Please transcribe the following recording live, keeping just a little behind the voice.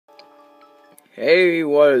Hey,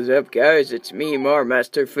 what is up, guys? It's me,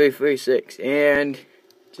 Master336, and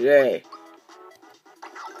today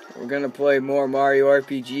we're gonna play more Mario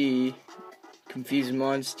RPG, Confused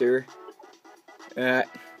Monster.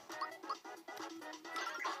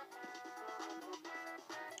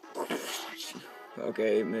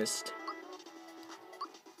 Okay, missed.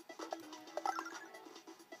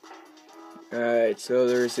 Alright, so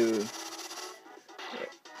there's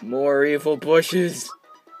more evil bushes.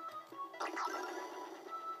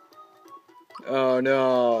 Oh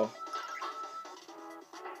no.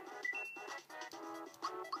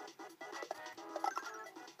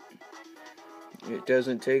 It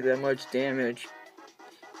doesn't take that much damage.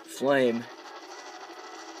 Flame.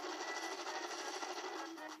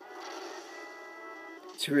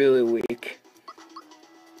 It's really weak.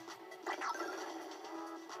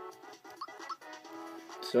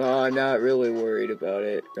 So I'm not really worried about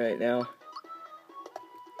it right now.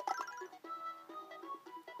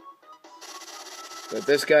 But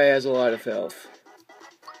this guy has a lot of health.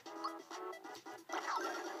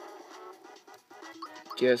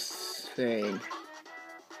 Just saying.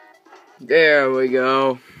 There we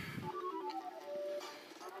go.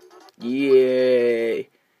 Yay.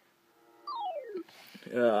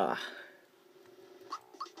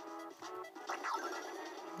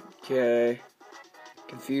 Okay.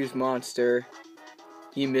 Confused monster.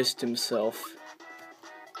 He missed himself.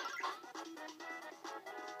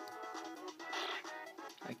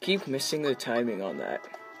 I keep missing the timing on that.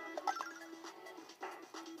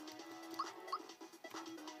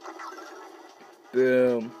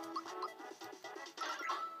 Boom.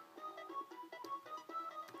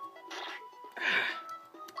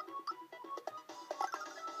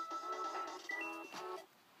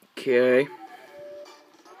 Okay.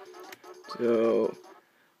 So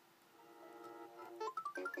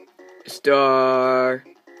star.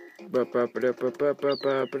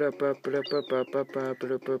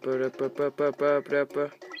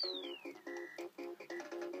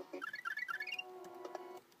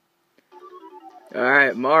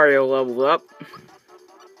 Alright, Mario leveled up.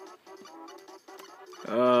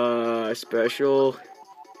 Special.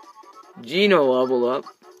 Gino leveled up.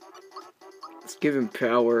 Let's give him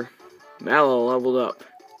power. Mallow leveled up.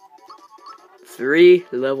 3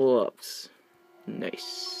 level ups.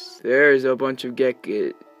 Nice. There's a bunch of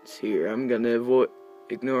geckos here. I'm gonna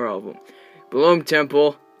ignore all of them. Bloom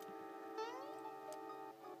Temple.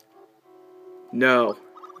 No,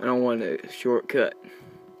 I don't want a shortcut.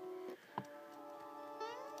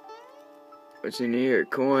 What's in here?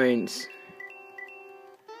 Coins.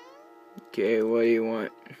 Okay, what do you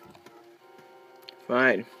want?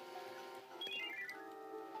 Fine.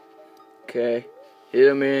 Okay, hit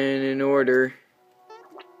them in an order.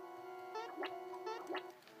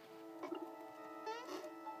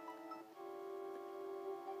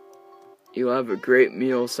 You'll have a great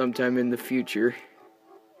meal sometime in the future.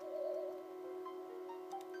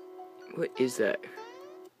 What is that?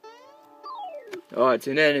 Oh, it's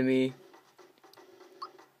an enemy.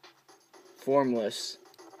 Formless.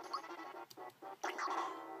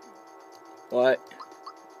 What?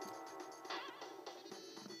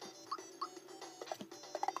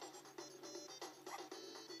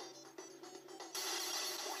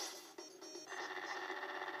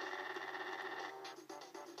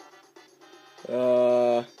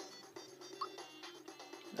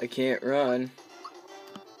 I can't run.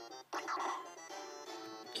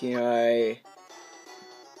 Can I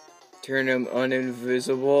turn him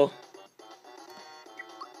uninvisible?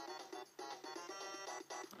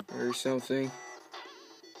 Or something?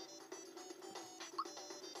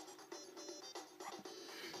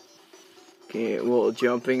 Okay, will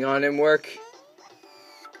jumping on him work?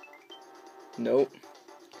 Nope.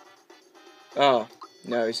 Oh,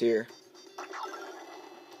 now he's here.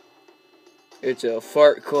 It's a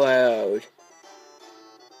fart cloud.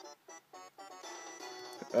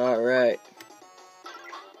 Alright.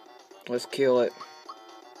 Let's kill it.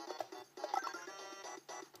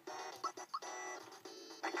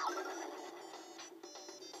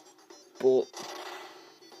 Bolt.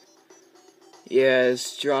 Yeah,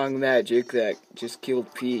 strong magic that just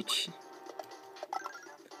killed Peach.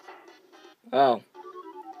 Oh.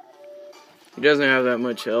 He doesn't have that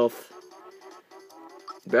much health.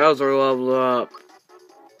 Bowser leveled up.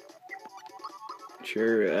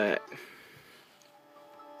 Sure that.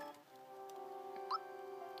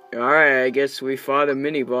 Alright, I guess we fought a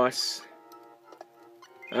mini-boss.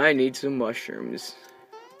 I need some mushrooms.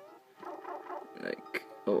 Like,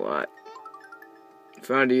 a lot.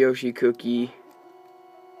 Found a Yoshi cookie.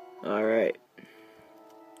 Alright.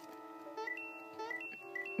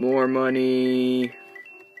 More money.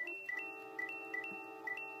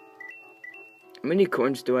 How many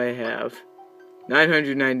coins do I have?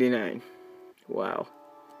 999. Wow.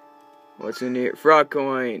 What's in here? Frog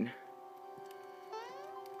coin.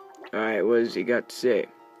 Alright, what does he got to say?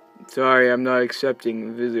 Sorry, I'm not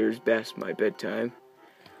accepting visitors past my bedtime.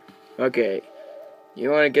 Okay. You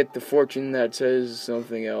want to get the fortune that says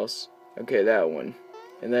something else. Okay, that one.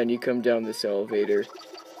 And then you come down this elevator.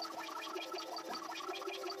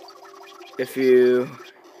 If you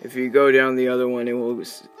go down the other one, it will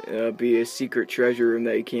be a secret treasure room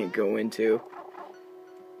that you can't go into.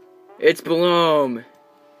 It's Bloom!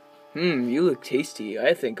 You look tasty.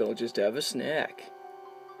 I think I'll just have a snack.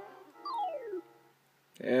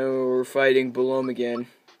 And we're fighting Bloom again.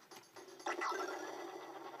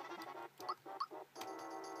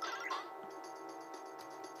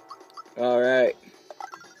 Alright.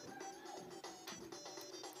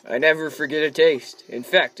 I never forget a taste. In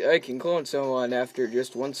fact, I can clone someone after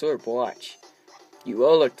just one slurp. Watch. You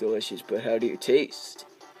all look delicious, but how do you taste?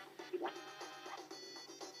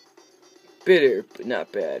 Bitter, but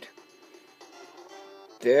not bad.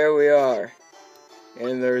 There we are.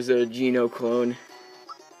 And there's a Geno clone.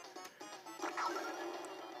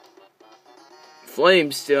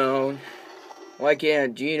 Flamestone. Why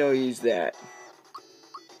can't Geno use that?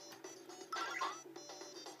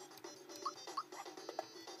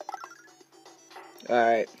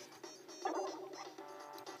 Alright.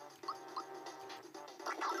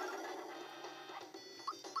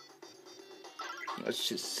 Let's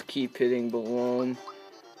just keep hitting Balloon.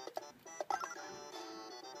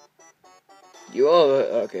 You all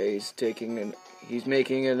okay, he's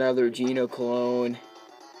making another Geno clone.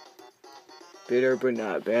 Bitter but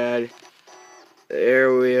not bad.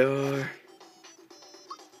 There we are.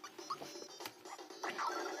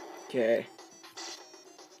 Okay.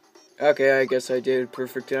 Okay, I guess I did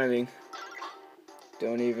perfect timing.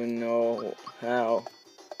 Don't even know how.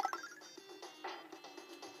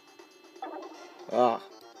 Ah.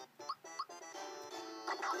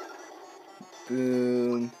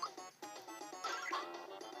 Boom.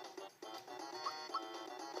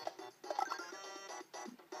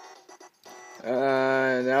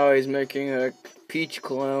 Now he's making a peach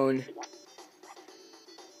clone.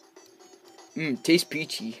 Tastes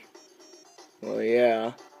peachy. Well,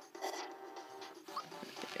 yeah.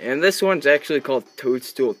 And this one's actually called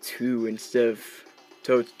Toadstool 2 instead of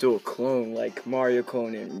Toadstool Clone, like Mario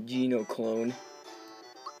Clone and Geno Clone.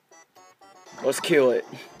 Let's kill it.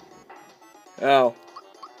 Oh.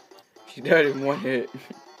 She died in one hit.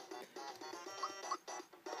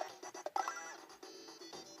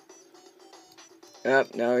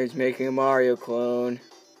 Yep, now he's making a Mario clone.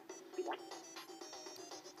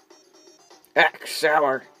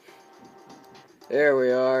 Sour. There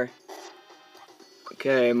we are.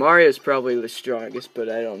 Okay, Mario's probably the strongest, but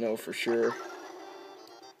I don't know for sure.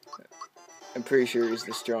 I'm pretty sure he's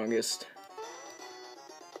the strongest.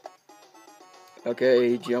 Okay,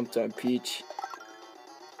 he jumped on Peach.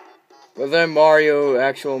 But then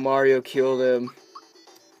actual Mario killed him.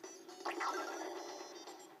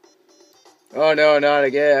 Oh no, not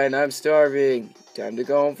again. I'm starving. Time to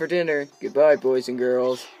go home for dinner. Goodbye, boys and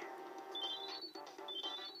girls.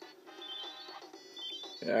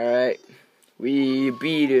 Alright. We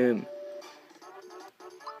beat him.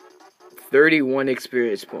 31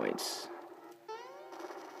 experience points.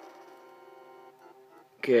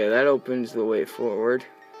 Okay, that opens the way forward.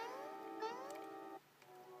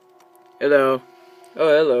 Hello. Oh,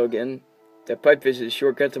 hello again. That pipefish is a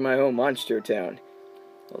shortcut to my home monster town.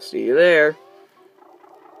 I'll see you there.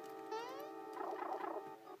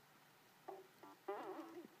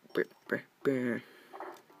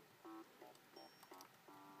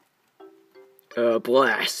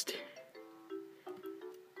 Blast.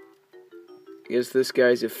 Guess this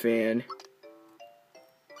guy's a fan.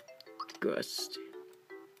 Gust.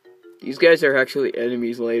 These guys are actually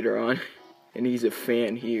enemies later on, and he's a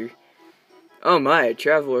fan here. Oh my, a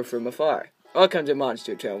traveler from afar. Welcome to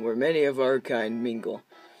Monster Town, where many of our kind mingle.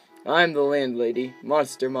 I'm the landlady,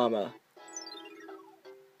 Monster Mama.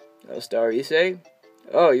 A star, you say?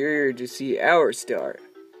 Oh, you're here to see our star.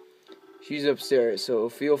 She's upstairs, so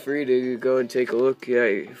feel free to go and take a look at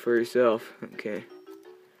it for yourself. Okay.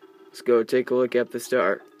 Let's go take a look at the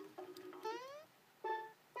star.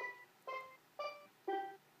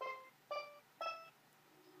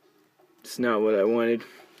 It's not what I wanted.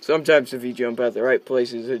 Sometimes if you jump out the right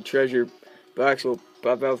places, a treasure box will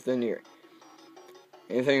pop out thin air.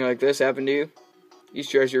 Anything like this happen to you? These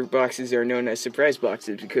treasure boxes are known as surprise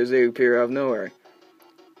boxes because they appear out of nowhere.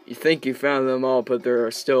 You think you found them all, but there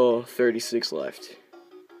are still 36 left.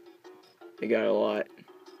 They got a lot.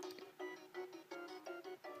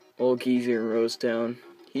 Old Geezer in Rosetown.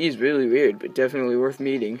 He's really weird, but definitely worth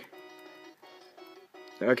meeting.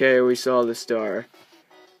 Okay, we saw the star.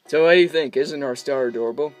 So what do you think? Isn't our star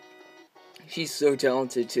adorable? She's so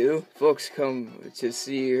talented too. Folks come to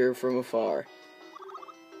see her from afar.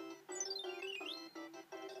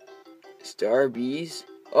 Star bees?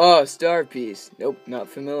 Oh, star peas. Nope, not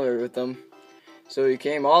familiar with them. So you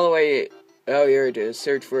came all the way out here to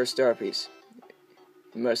search for a star piece.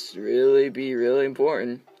 It must really be really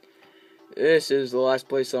important. This is the last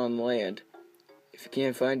place on land. If you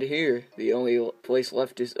can't find it here, the only place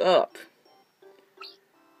left is up.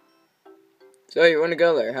 So you want to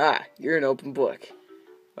go there? Ha! You're an open book.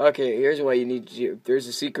 Okay, here's what you need to do. There's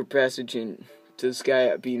a secret passage into the sky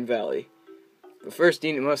at Bean Valley. But first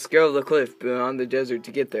you must scale the cliff beyond the desert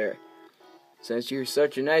to get there. Since you're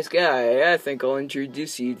such a nice guy, I think I'll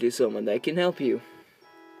introduce you to someone that can help you.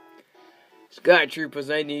 Sky Troopers,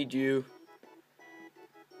 I need you.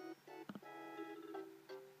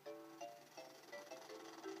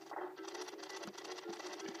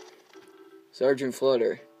 Sergeant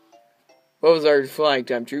Flutter. What was our flying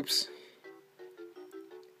time, troops?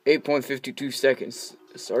 8.52 seconds,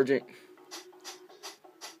 Sergeant.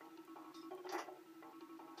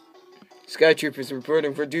 Sky Troopers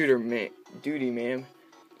reporting for duty, ma'am.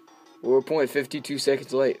 4.52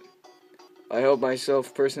 seconds late. I hold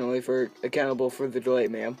myself personally accountable for the delay,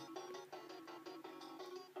 ma'am.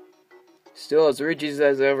 Still as rigid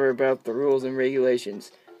as ever about the rules and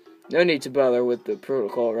regulations. No need to bother with the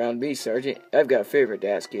protocol around me, Sergeant. I've got a favor to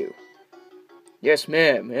ask you. Yes,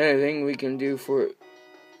 ma'am. Anything we can do for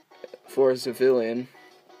a civilian.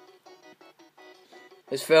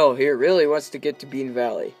 This fellow here really wants to get to Bean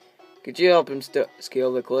Valley. Could you help him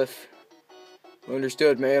scale the cliff?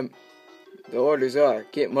 Understood, ma'am. The orders are,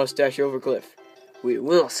 get Mustache over cliff. We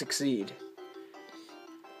will succeed.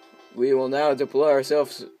 We will now deploy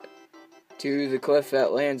ourselves to the cliff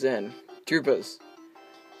at Land's End. Troopers,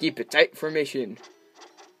 keep a tight formation.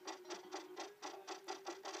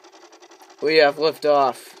 We have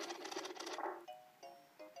liftoff.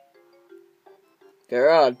 They're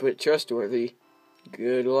odd, but trustworthy.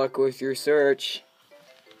 Good luck with your search.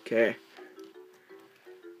 Okay.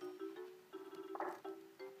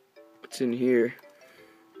 What's in here?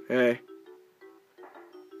 Hey.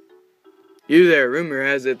 You there, rumor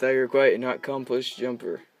has it that you're quite an accomplished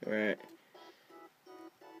jumper. Alright.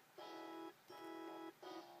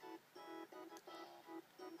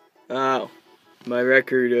 Oh. My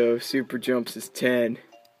record of super jumps is 10.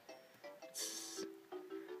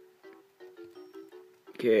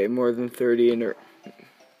 Okay, more than 30 in a...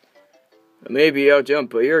 Maybe out jump,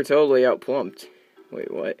 but you're totally out plumped.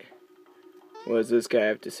 Wait, what? What does this guy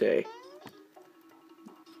have to say?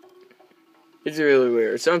 It's really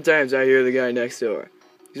weird. Sometimes I hear the guy next door.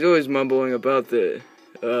 He's always mumbling about the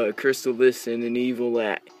crystal this and an evil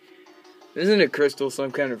that. Isn't a crystal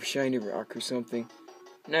some kind of shiny rock or something?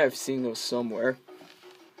 And I've seen those somewhere.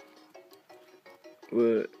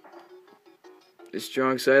 What? The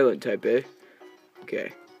strong silent type, eh?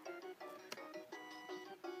 Okay.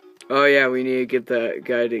 Oh yeah, we need to get that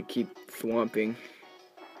guy to keep thwomping.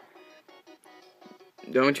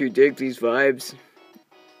 Don't you dig these vibes?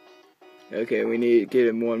 Okay, we need to get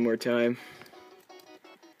him one more time.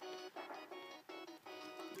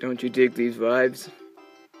 Don't you dig these vibes?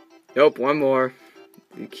 Nope, one more.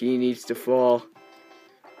 The key needs to fall.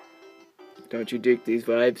 Don't you dig these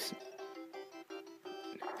vibes?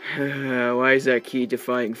 Why is that key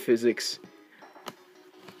defying physics?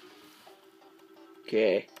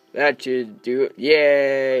 Okay, that should do it.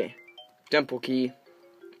 Yay! Temple key.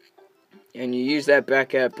 And you use that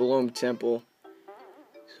back at Bloom Temple.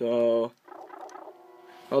 So,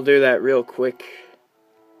 I'll do that real quick.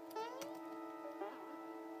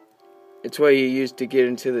 It's what you use to get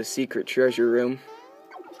into the secret treasure room.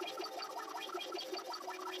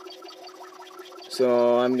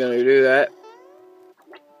 So, I'm gonna do that.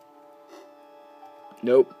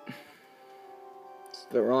 Nope. It's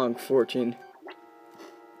the wrong fortune.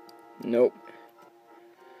 Nope.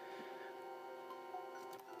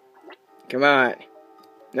 Come on.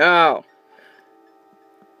 No!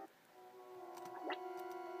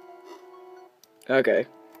 Okay.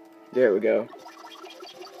 There we go.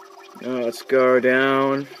 Now let's go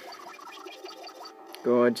down.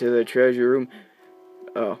 Go into the treasure room.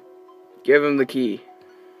 Oh. Give him the key.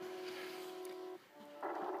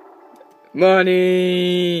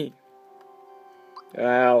 Money!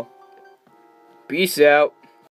 Wow. Peace out.